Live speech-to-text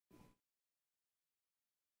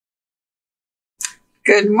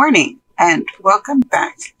Good morning and welcome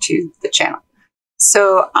back to the channel.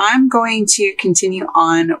 So I'm going to continue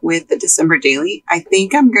on with the December daily. I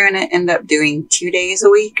think I'm going to end up doing 2 days a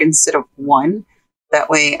week instead of one. That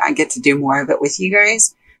way I get to do more of it with you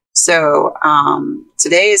guys. So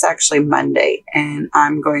today is actually Monday and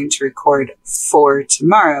I'm going to record for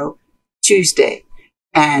tomorrow, Tuesday.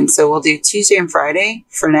 And so we'll do Tuesday and Friday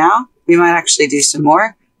for now. We might actually do some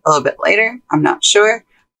more a little bit later. I'm not sure.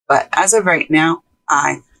 But as of right now,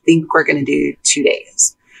 I think we're going to do 2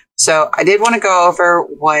 days. So I did want to go over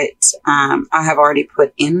what I have already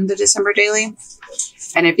put in the December daily.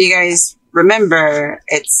 And if you guys remember,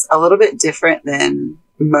 it's a little bit different than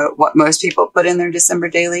what most people put in their December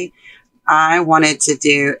daily. I wanted to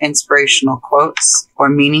do inspirational quotes or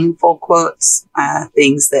meaningful quotes,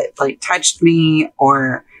 things that like touched me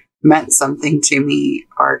or meant something to me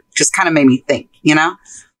or just kind of made me think, you know?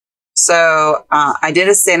 So I did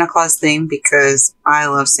a Santa Claus theme because I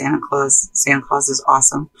love Santa Claus. Santa Claus is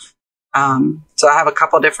awesome. So I have a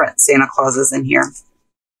couple different Santa Clauses in here.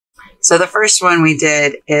 So the first one we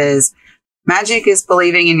did is magic is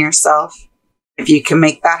believing in yourself. If you can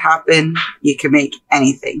make that happen, you can make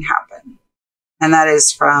anything happen. And that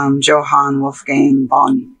is from Johann Wolfgang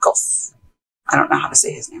von Goethe. I don't know how to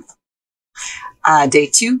say his name. Day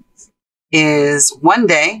 2 is one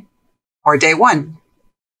day or day 1.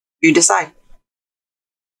 You decide.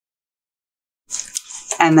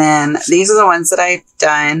 And then these are the ones that I've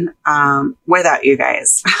done without you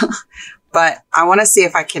guys. But I want to see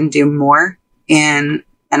if I can do more in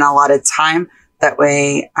an allotted time. That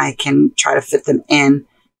way I can try to fit them in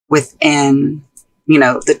within,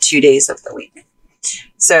 the 2 days of the week.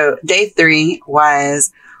 So day 3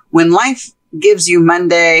 was when life gives you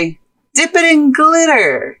Monday, dip it in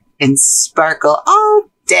glitter and sparkle all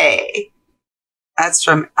day. That's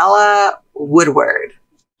from Ella Woodward.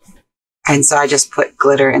 And so I just put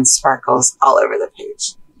glitter and sparkles all over the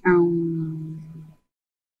page.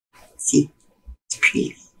 See, it's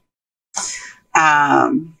pretty.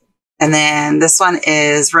 And then this one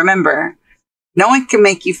is, remember, no one can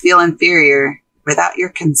make you feel inferior without your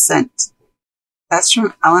consent. That's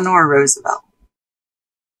from Eleanor Roosevelt.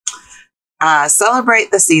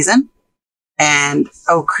 Celebrate the season. And,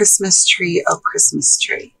 oh, Christmas tree, oh, Christmas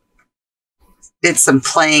tree. Did some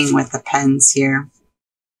playing with the pens here.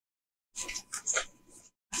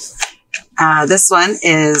 This one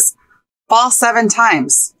is fall 7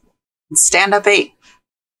 times and stand up 8.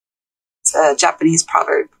 It's a Japanese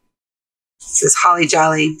proverb. It says holly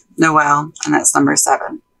jolly Noel, and that's number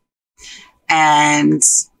 7. And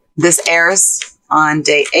this airs on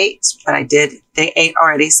day 8, but I did day 8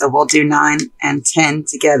 already, so we'll do 9 and 10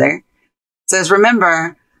 together. It says,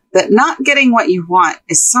 remember that not getting what you want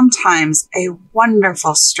is sometimes a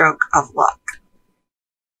wonderful stroke of luck.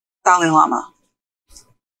 Dalai Lama.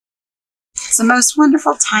 It's the most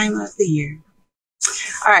wonderful time of the year.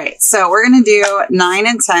 All right, so we're going to do 9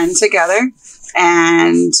 and 10 together,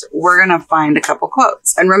 and we're going to find a couple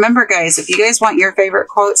quotes. And remember, guys, if you guys want your favorite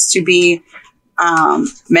quotes to be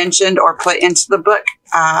mentioned or put into the book,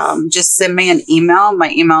 just send me an email.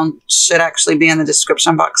 My email should actually be in the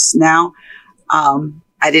description box now.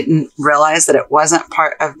 I didn't realize that it wasn't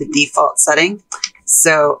part of the default setting,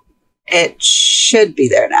 so it should be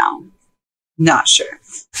there now. Not sure.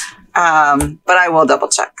 But I will double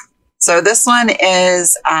check. So this one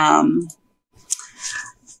is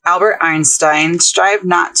Albert Einstein, strive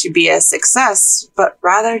not to be a success, but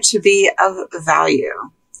rather to be of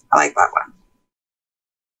value. I like that one.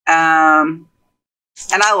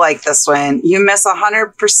 And I like this one. You miss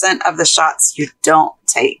 100% of the shots you don't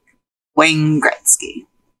take. Wayne Gretzky.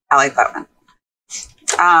 I like that one.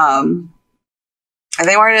 I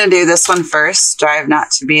think we're going to do this one first. Strive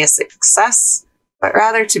not to be a success, but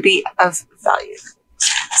rather to be of value.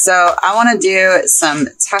 So I want to do some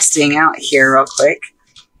testing out here real quick.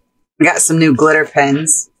 We got some new glitter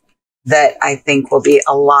pens that I think will be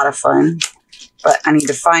a lot of fun, but I need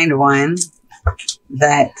to find one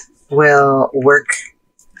that will work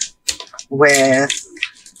with,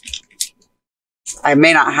 I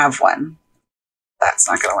may not have one. That's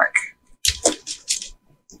not going to work.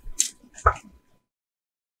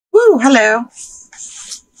 Woo, hello.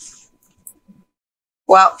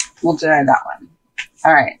 Well, we'll try that one.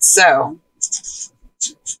 All right, so,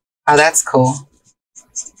 oh, that's cool.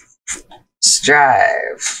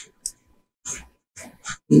 Strive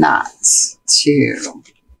not to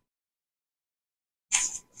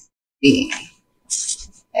be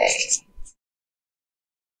a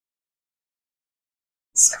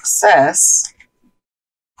success,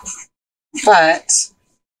 but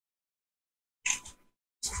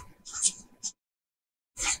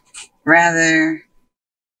rather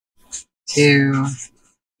to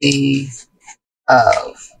be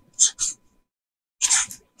of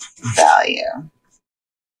value.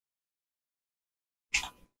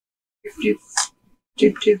 Doop,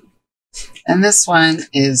 doop, doop. And this one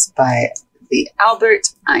is by the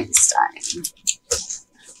Albert Einstein.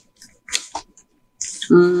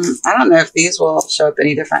 I don't know if these will show up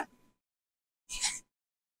any different.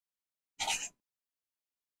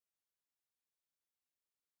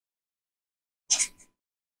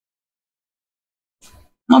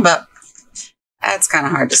 But that's kind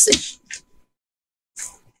of hard to see.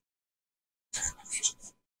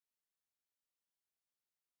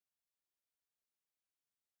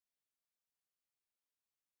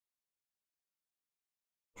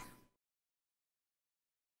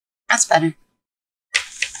 That's better.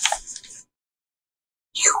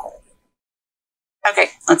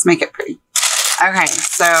 Okay, let's make it pretty. Okay,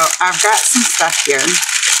 so I've got some stuff here.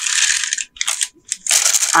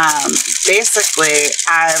 Basically,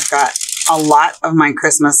 I've got a lot of my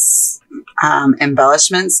Christmas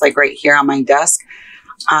embellishments, like right here on my desk,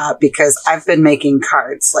 because I've been making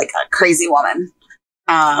cards like a crazy woman.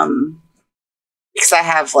 Because I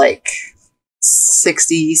have like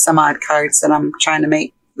 60 some odd cards that I'm trying to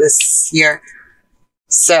make this year.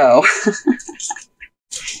 So,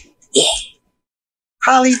 yeah.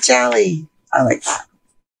 Holly Jolly. I like that.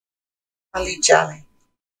 Holly Jolly.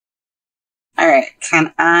 All right.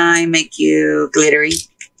 Can I make you glittery?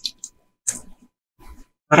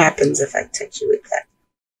 What happens if I touch you with that?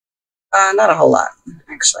 Not a whole lot,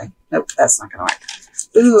 actually. Nope, that's not going to work.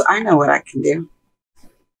 Ooh, I know what I can do.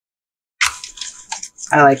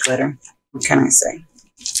 I like glitter. What can I say?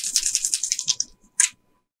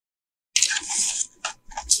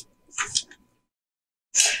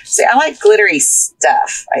 See, I like glittery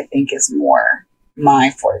stuff, I think is more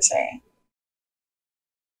my forte.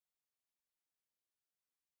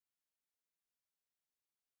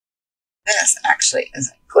 This actually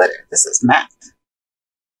isn't glitter. This is matte.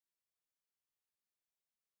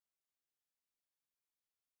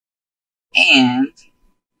 And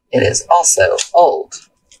it is also old.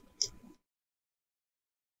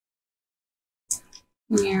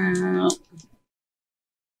 Yeah.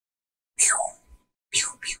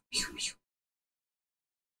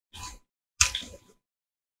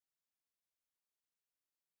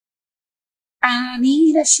 I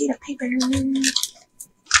need a sheet of paper.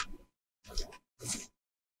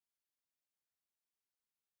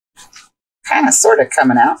 Kind of sort of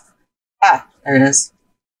coming out. Ah, there it is.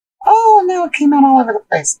 Oh, no, it came out all over the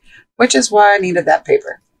place, which is why I needed that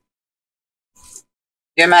paper.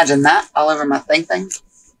 You imagine that all over my thing? All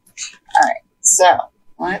right, so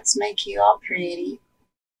let's make you all pretty.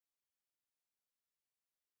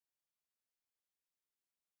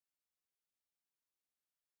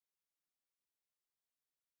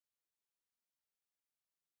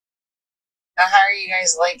 Now, how are you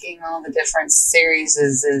guys liking all the different series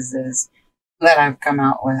that I've come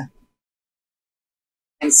out with?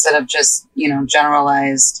 Instead of just,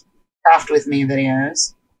 generalized craft with me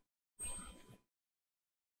videos.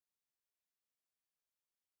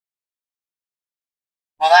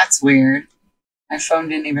 Well, that's weird. My phone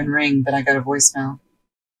didn't even ring, but I got a voicemail.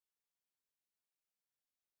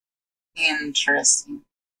 Interesting.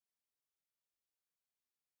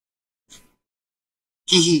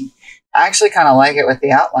 I actually kind of like it with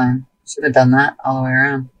the outline. Should have done that all the way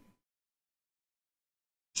around.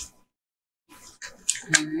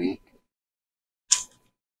 All right.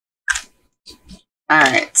 All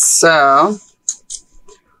right, so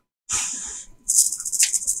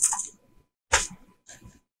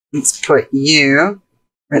let's put you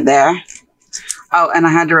right there. Oh, and I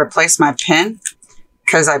had to replace my pen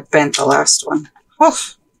because I bent the last one.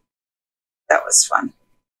 Oof. That was fun.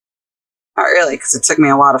 Not really, because it took me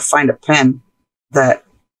a while to find a pen that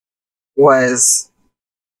was,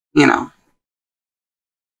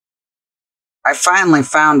 I finally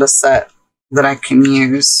found a set that I can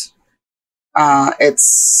use.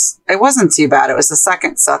 It wasn't too bad. It was the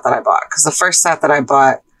second set that I bought, because the first set that I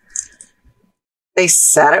bought, they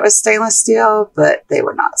said it was stainless steel, but they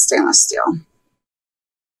were not stainless steel.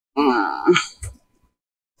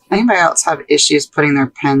 Anybody else have issues putting their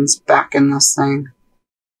pens back in this thing?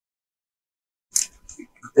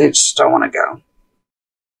 They just don't want to go.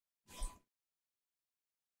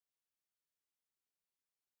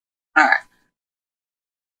 All right.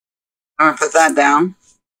 I'm going to put that down.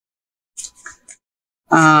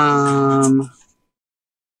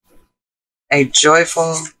 A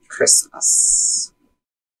joyful Christmas.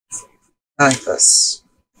 I like this.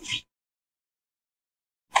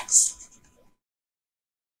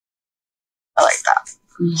 I like that.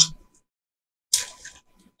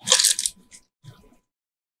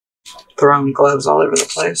 throwing gloves all over the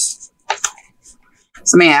place.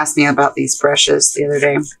 Somebody asked me about these brushes the other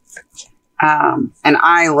day. And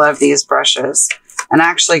I love these brushes. And I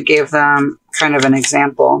actually gave them kind of an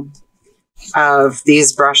example of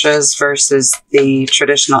these brushes versus the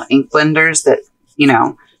traditional ink blenders that, you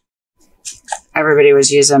know, everybody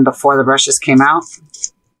was using before the brushes came out.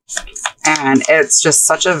 And it's just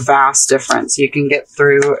such a vast difference. You can get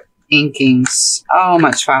through inking so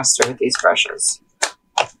much faster with these brushes.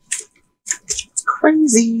 It's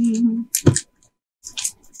crazy.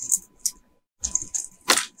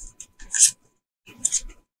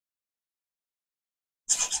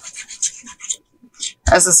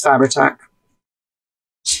 This is Fabri-Tac,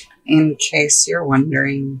 in case you're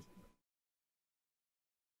wondering.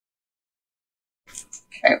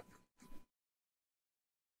 Okay.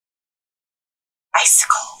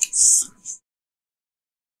 Icicles.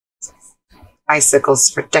 Icicles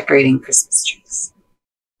for decorating Christmas trees.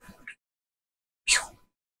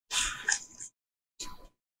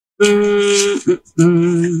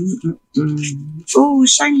 Ooh,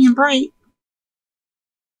 shiny and bright.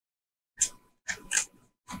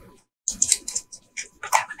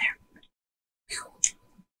 Put that one there.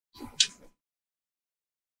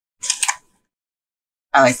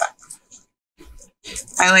 I like that.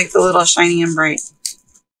 I like the little shiny and bright.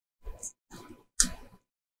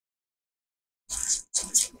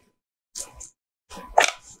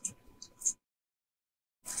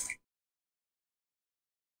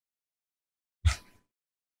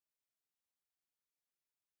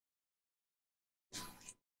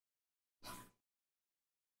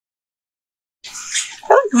 I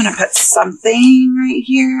feel like I'm going to put something right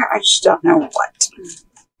here. I just don't know what.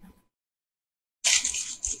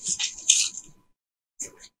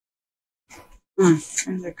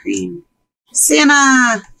 Trying the green.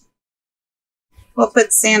 Santa! We'll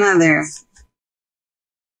put Santa there.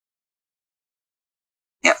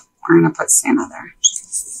 Yep, we're going to put Santa there.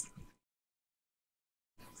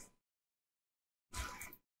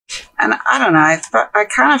 And I don't know, I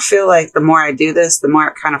kind of feel like the more I do this, the more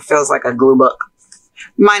it kind of feels like a glue book.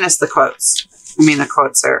 Minus the quotes. I mean, the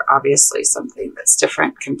quotes are obviously something that's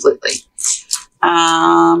different completely.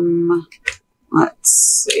 Let's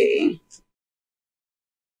see.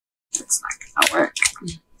 It's not gonna work.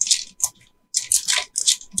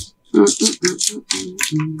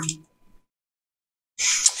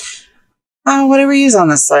 Oh, what do we use on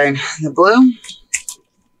this side? The blue?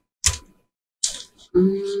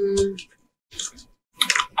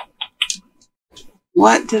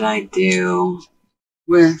 What did I do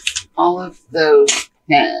with all of those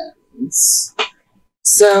pens?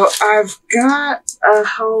 So I've got a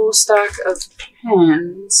whole stack of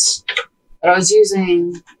pens that I was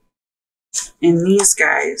using in these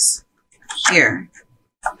guys here.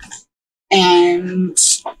 And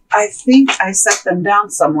I think I set them down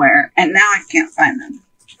somewhere and now I can't find them.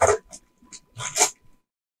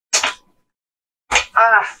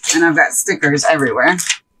 And I've got stickers everywhere.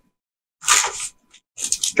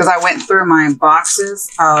 Because I went through my boxes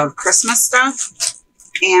of Christmas stuff.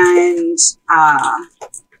 And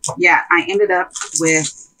yeah, I ended up with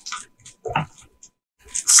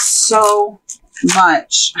so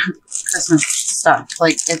much Christmas stuff.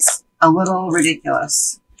 Like, it's a little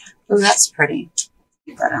ridiculous. Oh, that's pretty.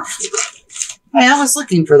 Keep that out. Hey, I was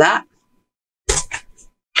looking for that.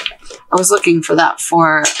 I was looking for that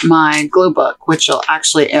for my glue book, which will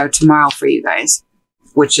actually air tomorrow for you guys,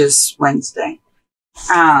 which is Wednesday.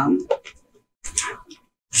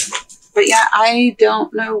 But yeah, I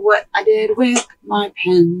don't know what I did with my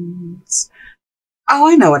pens. Oh,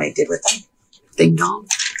 I know what I did with them. Ding dong.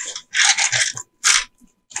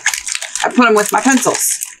 I put them with my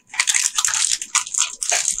pencils.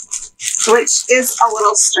 Which is a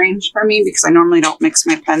little strange for me because I normally don't mix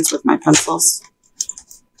my pens with my pencils.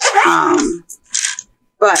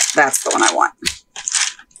 But that's the one I want.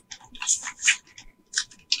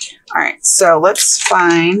 All right, so let's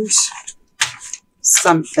find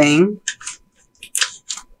something.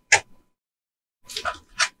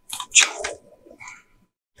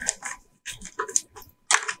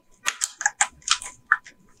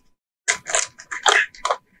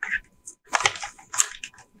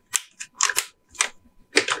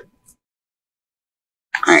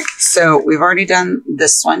 All right, so we've already done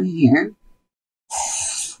this one here.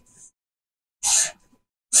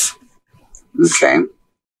 Okay.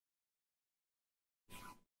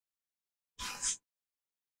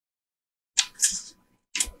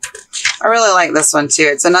 I really like this one too.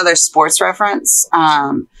 It's another sports reference.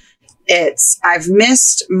 I've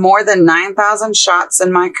missed more than 9,000 shots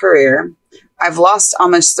in my career. I've lost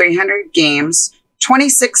almost 300 games.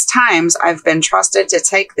 26 times I've been trusted to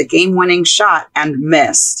take the game-winning shot and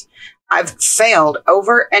missed. I've failed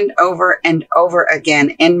over and over and over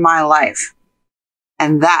again in my life.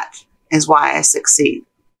 And that is why I succeed.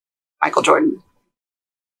 Michael Jordan.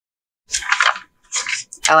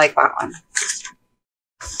 I like that one.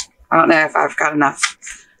 I don't know if I've got enough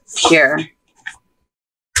here.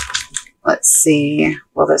 Let's see.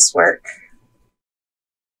 Will this work?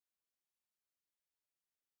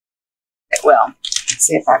 It will. Let's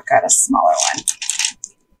see if I've got a smaller one.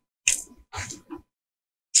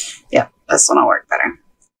 Yep, this one will work better.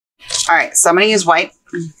 All right, so I'm going to use white.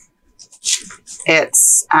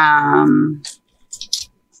 It's I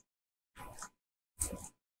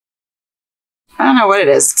don't know what it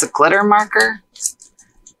is. It's a glitter marker.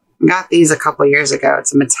 I got these a couple years ago.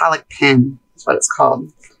 It's a metallic pen. That's what it's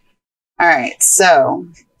called. All right, so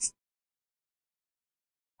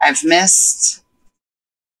I've missed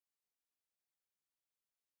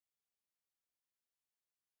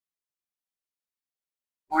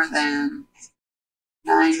more than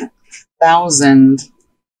 9,000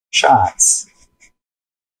 shots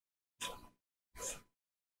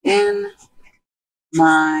in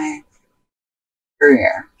my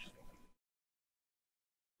career.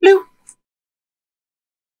 Blue.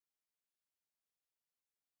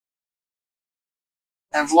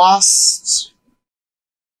 I've lost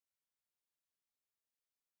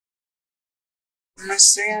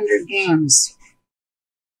almost 300 games.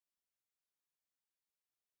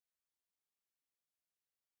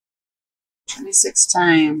 "26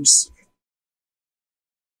 times.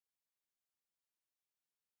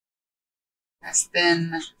 I've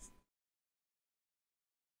been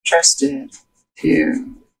trusted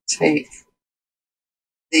to take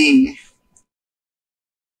the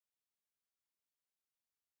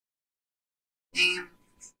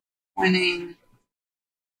game-winning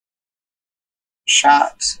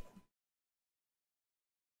shot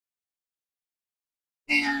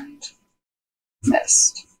and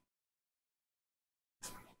missed.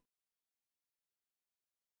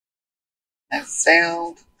 I've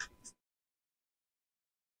failed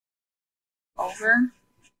over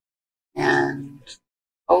and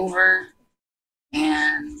over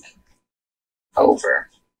and over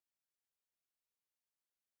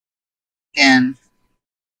again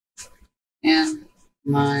in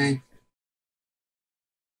my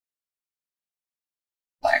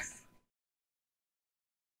life.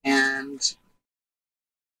 And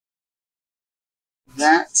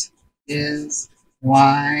that is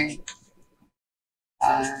why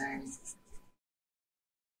I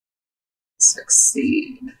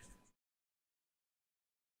succeed.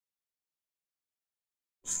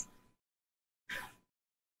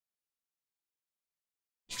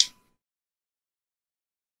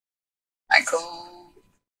 Michael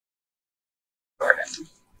Jordan.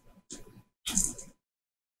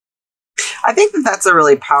 I think that that's a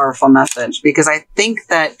really powerful message, because I think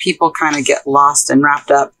that people kind of get lost and wrapped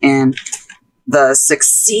up in the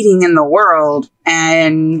succeeding in the world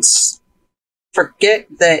and forget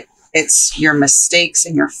that it's your mistakes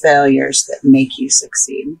and your failures that make you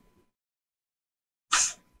succeed.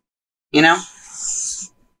 You know?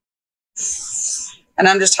 And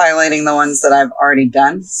I'm just highlighting the ones that I've already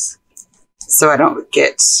done so I don't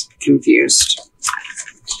get confused.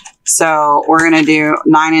 So we're going to do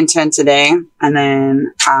 9 and 10 today, and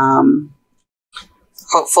then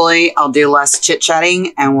hopefully I'll do less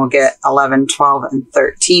chit-chatting and we'll get 11, 12, and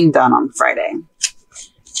 13 done on Friday.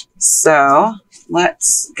 So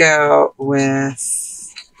let's go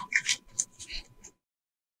with,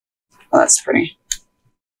 oh, that's pretty.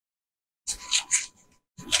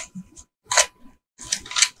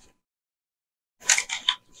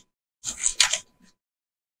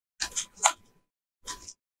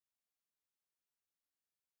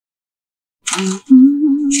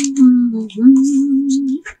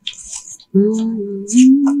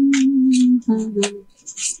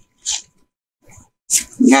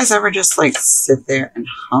 You guys ever just like sit there and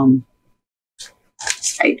hum?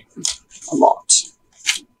 Right? A lot.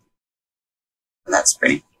 That's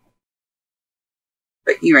pretty.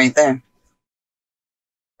 But you right there.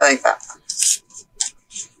 I like that.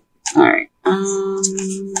 All right.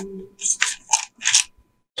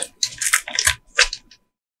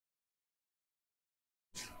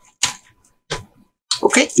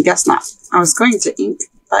 Okay, guess not. I was going to ink,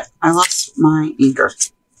 but I lost my inker.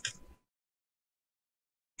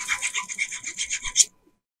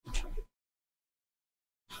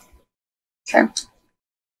 Okay.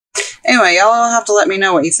 Anyway, y'all will have to let me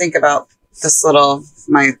know what you think about this little,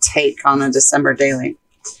 my take on the December daily.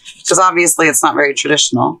 Because obviously it's not very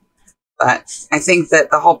traditional, But I think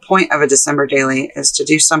that the whole point of a December daily is to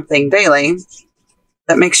do something daily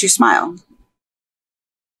that makes you smile.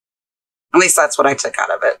 At least that's what I took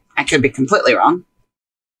out of it. I could be completely wrong,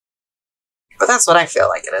 but that's what I feel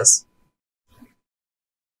like it is.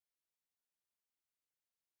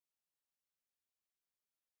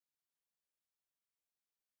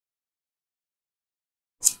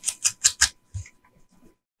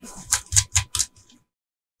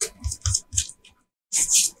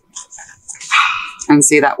 And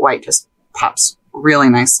see, that white just pops really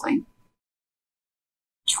nicely.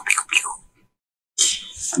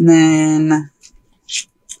 And then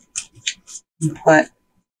put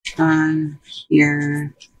on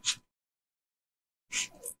here.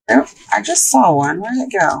 Oh, I just saw one. Where did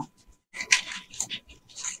it go?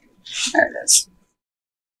 There it is.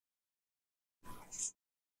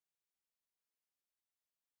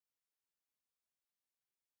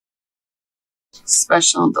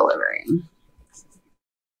 Special delivery.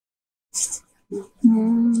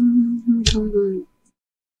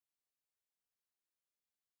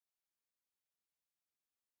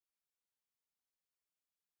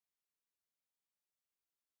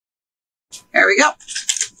 There we go.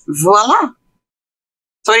 Voila.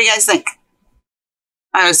 So what do you guys think?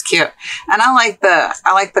 That was cute. And I like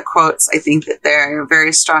the quotes. I think that they're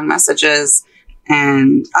very strong messages.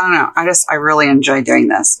 And I don't know, I really enjoy doing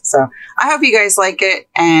this. So I hope you guys like it.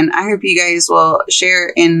 And I hope you guys will share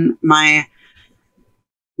in my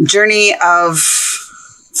journey of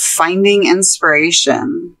finding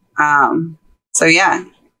inspiration. So yeah,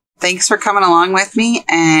 thanks for coming along with me.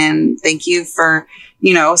 And thank you for,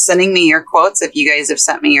 sending me your quotes if you guys have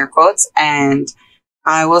sent me your quotes. And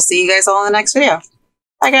I will see you guys all in the next video.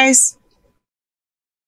 Bye, guys.